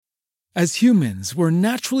As humans, we're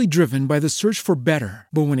naturally driven by the search for better.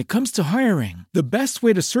 But when it comes to hiring, the best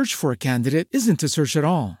way to search for a candidate isn't to search at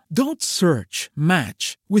all. Don't search,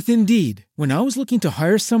 match with Indeed. When I was looking to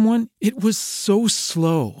hire someone, it was so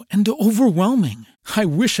slow and overwhelming. I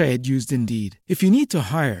wish I had used Indeed. If you need to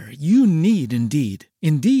hire, you need Indeed.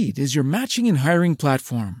 Indeed is your matching and hiring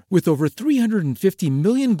platform with over 350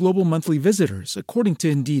 million global monthly visitors, according to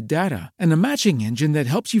Indeed data, and a matching engine that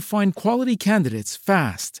helps you find quality candidates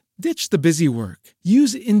fast. Ditch the busy work.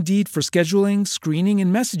 Use Indeed for scheduling, screening,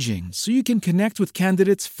 and messaging so you can connect with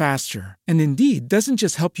candidates faster. And Indeed doesn't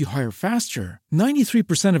just help you hire faster.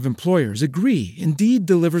 93% of employers agree Indeed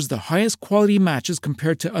delivers the highest quality matches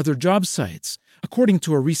compared to other job sites, according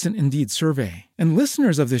to a recent Indeed survey. And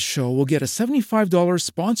listeners of this show will get a $75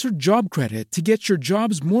 sponsored job credit to get your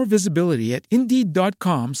jobs more visibility at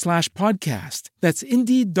Indeed.com/podcast. That's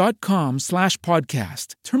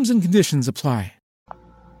Indeed.com/podcast. Terms and conditions apply.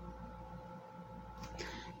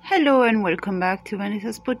 Hello and welcome back to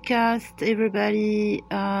Vanessa's podcast, everybody.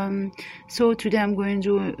 So today I'm going to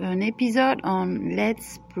do an episode on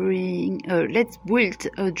let's build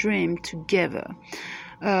a dream together.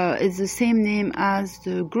 It's the same name as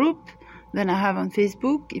the group that I have on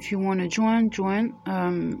Facebook. If you want to join.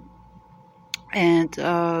 And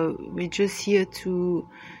we're just here to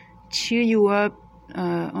cheer you up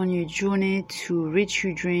on your journey to reach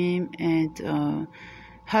your dream and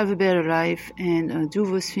have a better life and do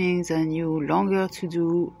those things that you longer to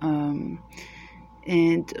do and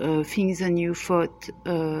things that you thought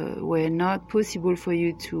were not possible for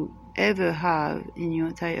you to ever have in your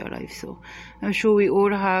entire life. So I'm sure we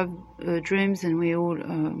all have dreams, and we all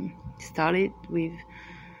started with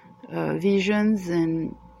visions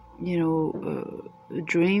and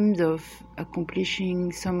dreams of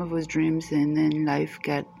accomplishing some of those dreams, and then life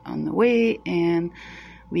got on the way and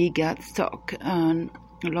we got stuck. And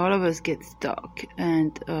a lot of us get stuck,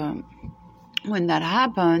 and when that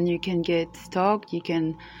happens, you can get stuck, you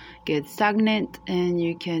can get stagnant, and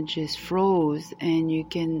you can just froze, and you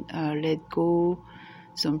can let go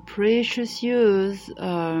some precious years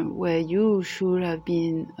where you should have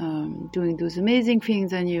been doing those amazing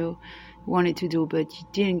things that you wanted to do, but you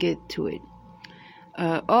didn't get to it.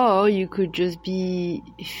 Or you could just be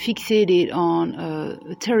fixated on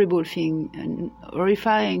a terrible thing, a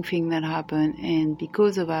horrifying thing that happened, and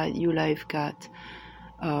because of that, your life got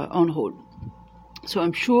on hold. So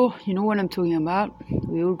I'm sure you know what I'm talking about.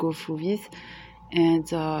 We all go through this, and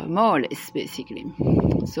more or less, basically.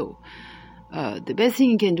 So the best thing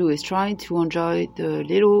you can do is try to enjoy the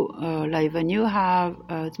little life that you have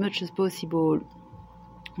as much as possible,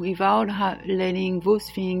 without letting those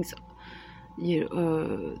things,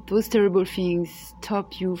 those terrible things,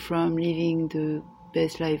 stop you from living the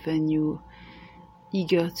best life and you're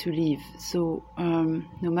eager to live. So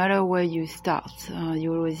no matter where you start,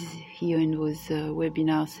 you always hear in those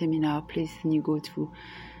webinar, seminar places, and you go to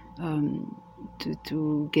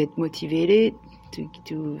get motivated, to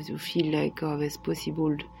feel like there's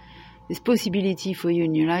possibility for you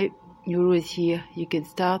in your life. You always hear you can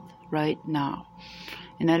start right now.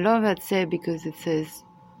 And I love that say, because it says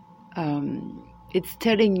it's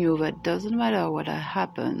telling you that doesn't matter what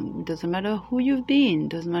happened, doesn't matter who you've been,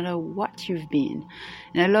 doesn't matter what you've been.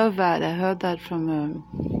 And I love that. I heard that from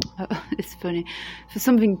it's funny, for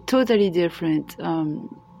something totally different,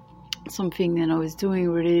 something that I was doing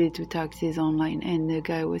related to taxes online, and the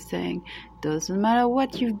guy was saying doesn't matter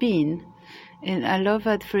what you've been. And I love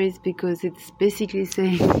that phrase, because it's basically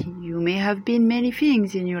saying you may have been many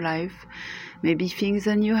things in your life, maybe things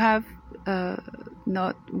that you have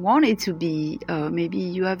not wanted to be, maybe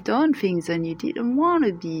you have done things that you didn't want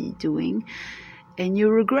to be doing and you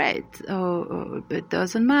regret, but it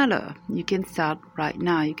doesn't matter. You can start right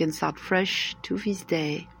now. You can start fresh to this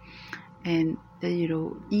day, and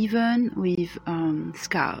even with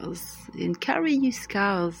scars, and carry your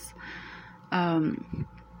scars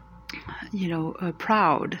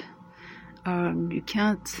proud. You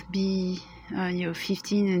can't be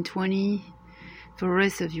 15 and 20 for the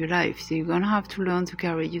rest of your life. So you're gonna have to learn to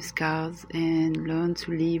carry your scars and learn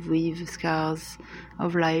to live with the scars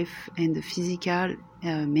of life, and the physical,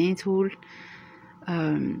 mental,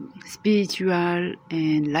 spiritual,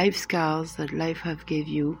 and life scars that life have gave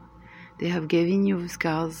you. They have given you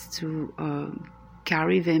scars to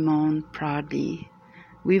carry them on proudly,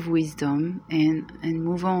 with wisdom, and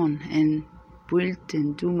move on and build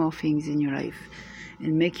and do more things in your life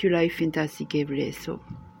and make your life fantastic every day. So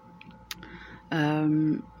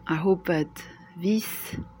I hope that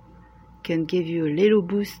this can give you a little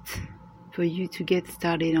boost for you to get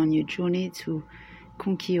started on your journey to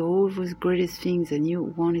conquer all those greatest things that you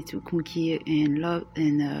wanted to conquer and love,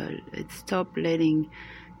 and stop letting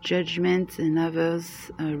judgment and others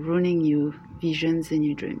ruining your visions and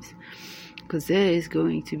your dreams, because there is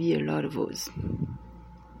going to be a lot of those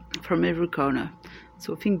from every corner.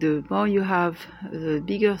 So I think the more you have, the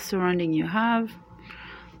bigger surrounding you have,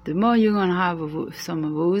 the more you're going to have of some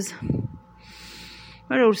of those.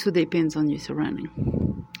 But it also depends on your surrounding.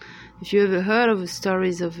 If you ever heard of the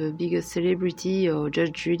stories of a bigger celebrity or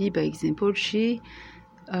Judge Judy, by example, she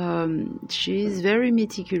is very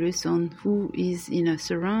meticulous on who is in a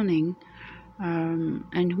surrounding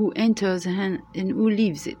and who enters and who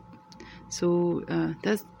leaves it. So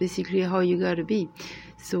that's basically how you gotta be.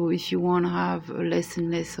 So if you want to have less and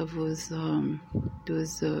less of those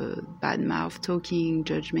bad mouth talking,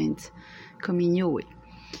 judgments coming your way.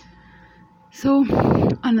 So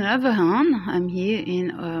on the other hand, I'm here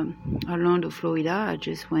in Orlando, Florida. I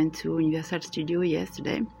just went to Universal Studios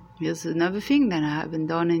yesterday. Here's another thing that I haven't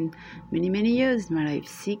done in many, many years in my life.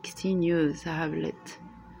 16 years I have let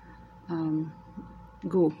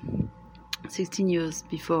go. 16 years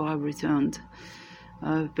before I returned.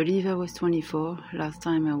 I believe I was 24 last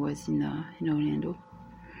time I was in Orlando.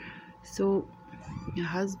 So it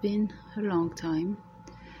has been a long time.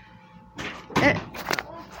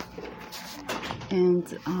 And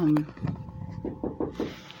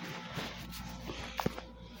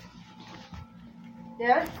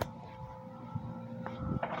yes?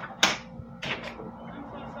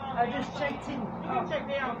 I just checked in.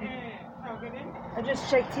 I just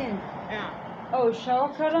checked in. Yeah. Oh, shower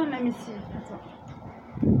curtain? Let me see.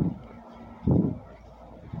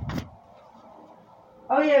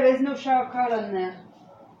 Oh yeah, there's no shower curtain there.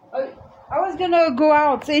 I was gonna go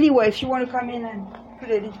out anyway if you want to come in and put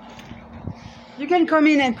it in. You can come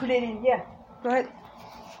in and put it in. Yeah, go ahead.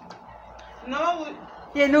 No.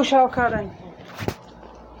 Yeah, no shower curtain.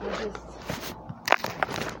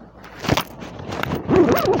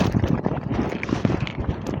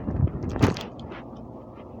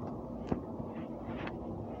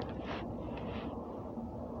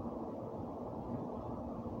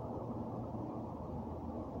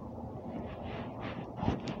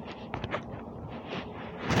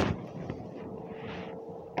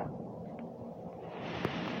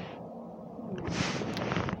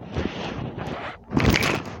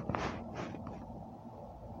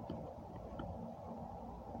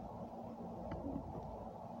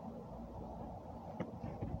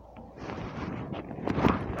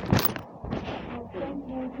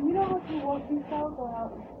 You know how to walk this out or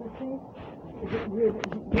out the thing?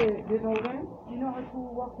 With all that? You know how to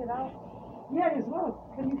work it out? Yeah, it's well.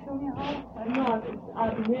 Can you show me how? No,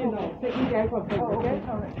 no. Take me there for Oh, okay. okay?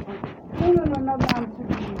 All right. No, not down to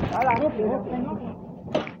the... I'll ask you. Okay.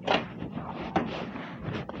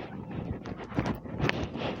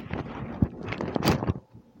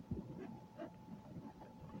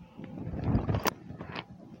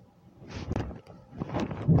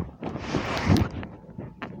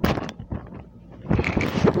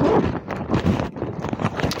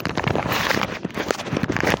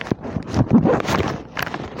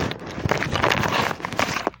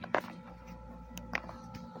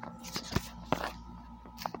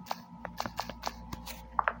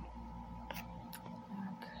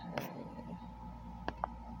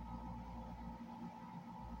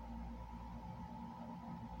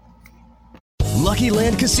 Lucky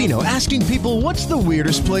Land Casino, asking people, what's the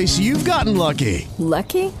weirdest place you've gotten lucky?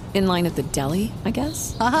 Lucky? In line at the deli, I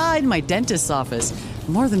guess? Aha, in my dentist's office.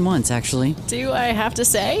 More than once, actually. Do I have to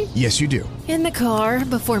say? Yes, you do. In the car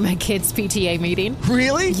before my kids' PTA meeting.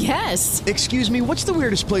 Really? Yes. Excuse me, what's the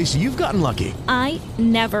weirdest place you've gotten lucky? I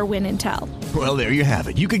never win and tell. Well, there you have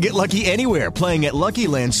it. You can get lucky anywhere, playing at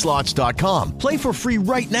LuckyLandSlots.com. Play for free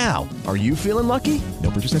right now. Are you feeling lucky?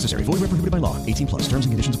 No purchase necessary. Void where prohibited by law. 18+. Terms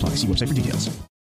and conditions apply. See website for details.